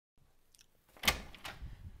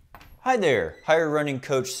Hi there, Higher Running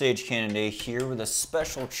Coach Sage Canaday here with a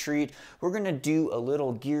special treat. We're gonna do a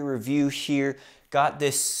little gear review here. Got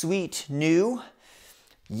this sweet new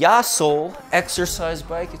Yesoul exercise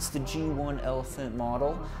bike. It's the G1 Elephant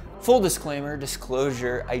model. Full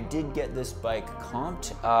disclosure, I did get this bike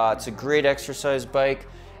comped. It's a great exercise bike.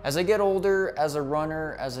 As I get older, as a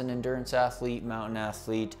runner, as an endurance athlete, mountain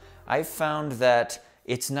athlete, I've found that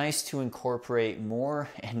it's nice to incorporate more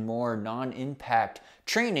and more non-impact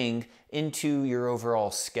training into your overall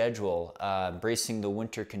schedule. Embracing the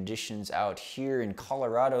winter conditions out here in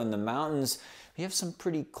Colorado in the mountains, we have some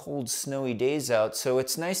pretty cold, snowy days out, so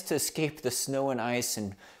it's nice to escape the snow and ice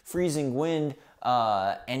and freezing wind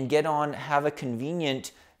and get on, have a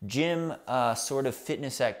convenient gym sort of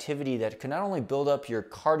fitness activity that can not only build up your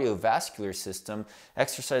cardiovascular system,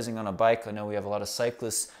 exercising on a bike. I know we have a lot of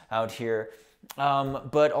cyclists out here,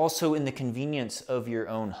 but also in the convenience of your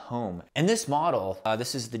own home. And this model,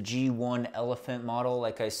 this is the G1 Elephant model,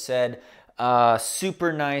 like I said,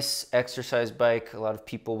 super nice exercise bike. A lot of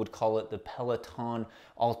people would call it the Peloton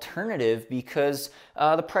alternative because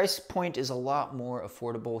the price point is a lot more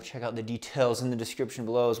affordable. Check out the details in the description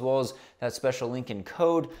below, as well as that special link and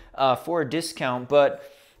code for a discount. But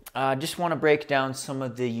just want to break down some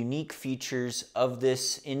of the unique features of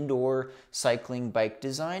this indoor cycling bike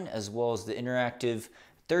design, as well as the interactive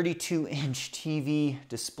 32-inch TV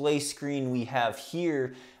display screen we have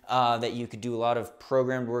here that you could do a lot of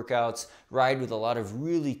programmed workouts, ride with a lot of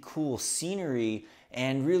really cool scenery,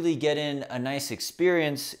 and really get in a nice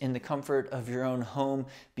experience in the comfort of your own home,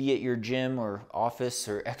 be it your gym or office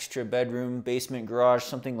or extra bedroom, basement, garage,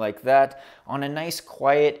 something like that, on a nice,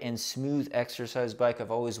 quiet, and smooth exercise bike. I've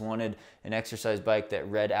always wanted an exercise bike that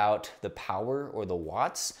read out the power or the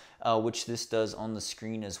watts, which this does on the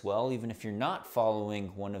screen as well, even if you're not following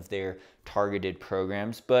one of their targeted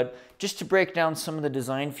programs. But just to break down some of the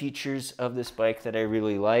design features of this bike that I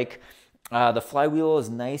really like, the flywheel is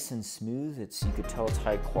nice and smooth. You could tell it's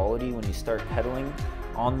high quality when you start pedaling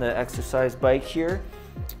on the exercise bike here.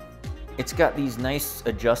 It's got these nice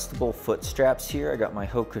adjustable foot straps here. I got my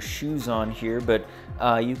Hoka shoes on here, but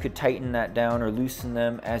you could tighten that down or loosen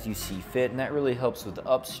them as you see fit, and that really helps with the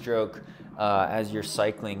upstroke as you're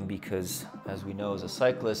cycling, because as we know as a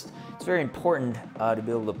cyclist, it's very important to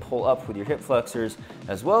be able to pull up with your hip flexors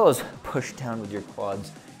as well as push down with your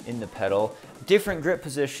quads in the pedal. Different grip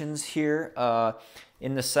positions here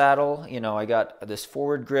in the saddle. You know, I got this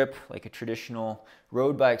forward grip like a traditional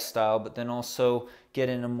road bike style, but then also get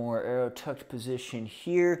in a more aero tucked position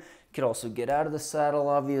here. You could also get out of the saddle,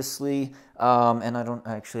 obviously, and I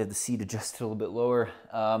actually have the seat adjusted a little bit lower,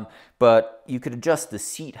 but you could adjust the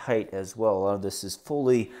seat height as well. A lot of this is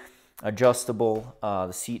fully adjustable,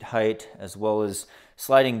 the seat height, as well as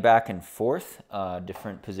sliding back and forth,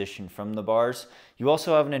 different position from the bars. You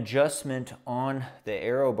also have an adjustment on the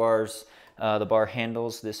aero bars, the bar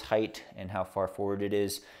handles, this height and how far forward it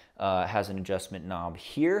is, has an adjustment knob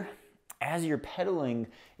here. As you're pedaling,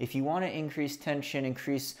 if you want to increase tension,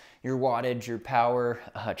 increase your wattage, your power,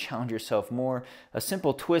 challenge yourself more, a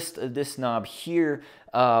simple twist of this knob here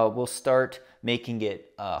will start making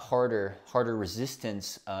it harder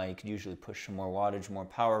resistance. You could usually push some more wattage, more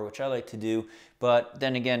power, which I like to do. But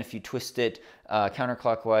then again, if you twist it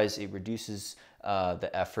counterclockwise, it reduces the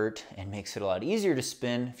effort and makes it a lot easier to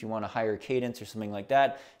spin. If you want a higher cadence or something like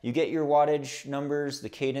that, you get your wattage numbers, the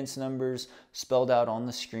cadence numbers spelled out on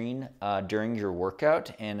the screen during your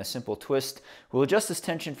workout, and a simple twist will adjust this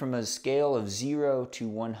tension from a scale of 0 to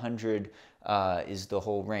 100 is the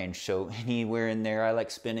whole range. So anywhere in there, I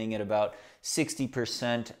like spinning at about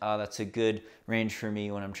 60%. That's a good range for me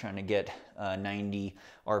when I'm trying to get 90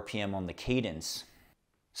 RPM on the cadence.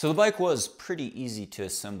 So the bike was pretty easy to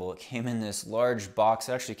assemble. It came in this large box.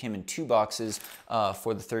 It actually came in 2 boxes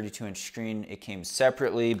for the 32-inch screen. It came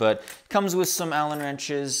separately, but comes with some Allen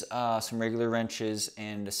wrenches, some regular wrenches,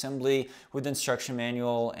 and assembly with instruction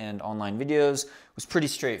manual and online videos. It was pretty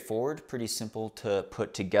straightforward, pretty simple to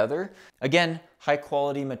put together. Again, high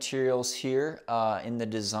quality materials here in the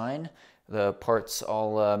design. The parts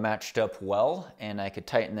all matched up well, and I could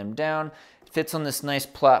tighten them down. It fits on this nice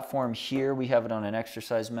platform here. We have it on an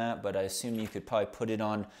exercise mat, but I assume you could probably put it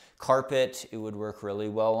on carpet. It would work really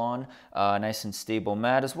well on a nice and stable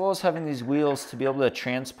mat, as well as having these wheels to be able to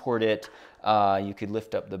transport it. You could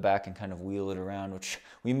lift up the back and kind of wheel it around, which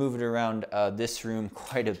we move it around this room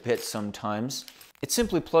quite a bit sometimes. It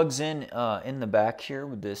simply plugs in the back here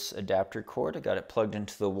with this adapter cord. I got it plugged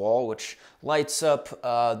into the wall, which lights up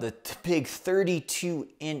the big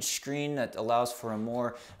 32-inch screen that allows for a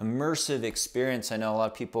more immersive experience. I know a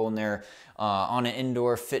lot of people when they're on an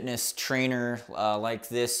indoor fitness trainer like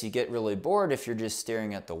this, you get really bored if you're just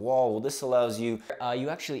staring at the wall. Well, this allows you, you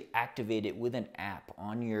actually activate it with an app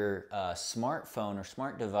on your smartphone or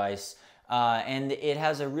smart device, and it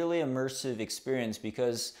has a really immersive experience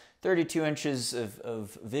because 32 inches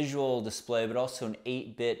of visual display, but also an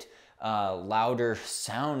 8-bit louder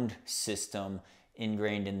sound system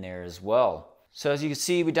ingrained in there as well. So as you can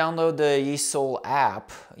see, we download the Yesoul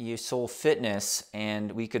app, Yesoul Fitness,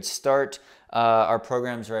 and we could start our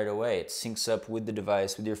programs right away. It syncs up with the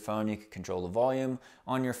device, with your phone. You can control the volume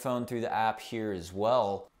on your phone through the app here as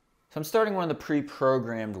well. So I'm starting one of the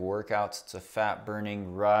pre-programmed workouts. It's a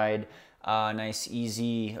fat-burning ride. Nice,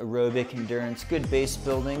 easy aerobic endurance, good base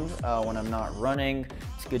building when I'm not running.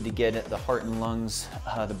 It's good to get the heart and lungs,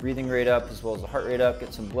 the breathing rate up as well as the heart rate up,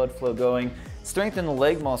 get some blood flow going, strengthen the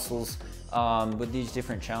leg muscles with these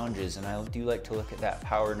different challenges. And I do like to look at that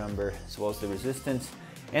power number as well as the resistance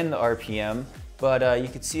and the RPM. But you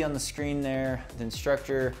can see on the screen there, the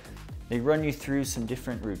instructor, they run you through some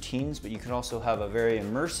different routines, but you can also have a very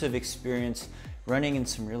immersive experience running in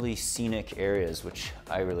some really scenic areas, which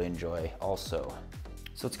I really enjoy also.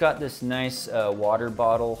 So it's got this nice water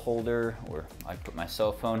bottle holder where I put my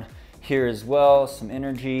cell phone here as well, some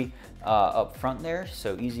energy up front there,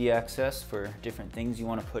 so easy access for different things you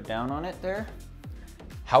want to put down on it there.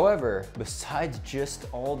 However, besides just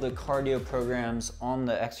all the cardio programs on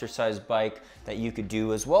the exercise bike that you could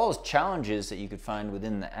do, as well as challenges that you could find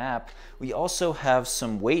within the app, we also have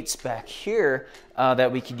some weights back here that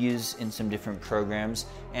we could use in some different programs.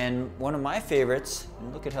 And one of my favorites,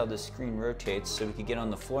 and look at how the screen rotates so we could get on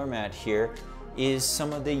the floor mat here, is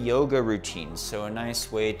some of the yoga routines. So a nice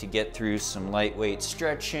way to get through some lightweight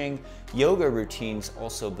stretching. Yoga routines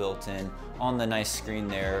also built in on the nice screen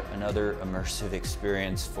there. Another immersive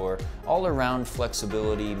experience for all around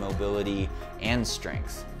flexibility, mobility, and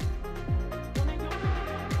strength.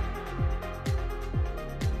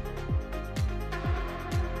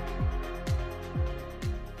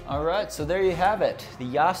 All right, so there you have it. The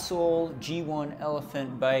Yesoul G1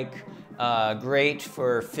 Elephant bike. Great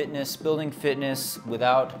for fitness, building fitness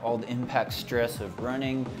without all the impact stress of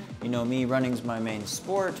running. You know me, running's my main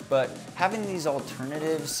sport, but having these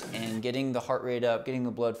alternatives and getting the heart rate up, getting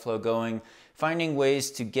the blood flow going, finding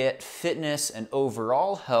ways to get fitness and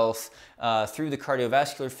overall health through the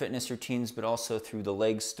cardiovascular fitness routines, but also through the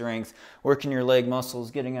leg strength, working your leg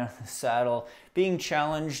muscles, getting out of the saddle, being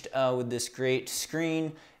challenged with this great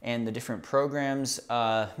screen and the different programs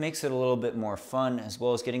makes it a little bit more fun, as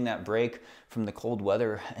well as getting that break from the cold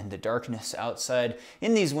weather and the darkness outside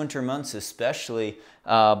in these winter months especially,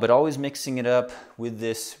 but always mixing it up with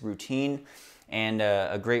this routine and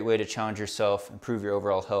a great way to challenge yourself, improve your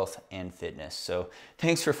overall health and fitness. So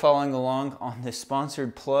thanks for following along on this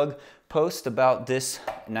sponsored plug post about this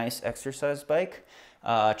nice exercise bike.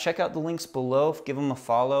 Check out the links below, give them a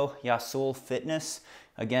follow, Yesoul Fitness.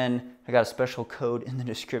 Again, I got a special code in the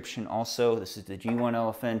description also. This is the G1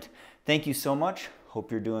 Elephant. Thank you so much,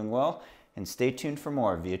 hope you're doing well, and stay tuned for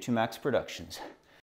more VO2 Max Productions.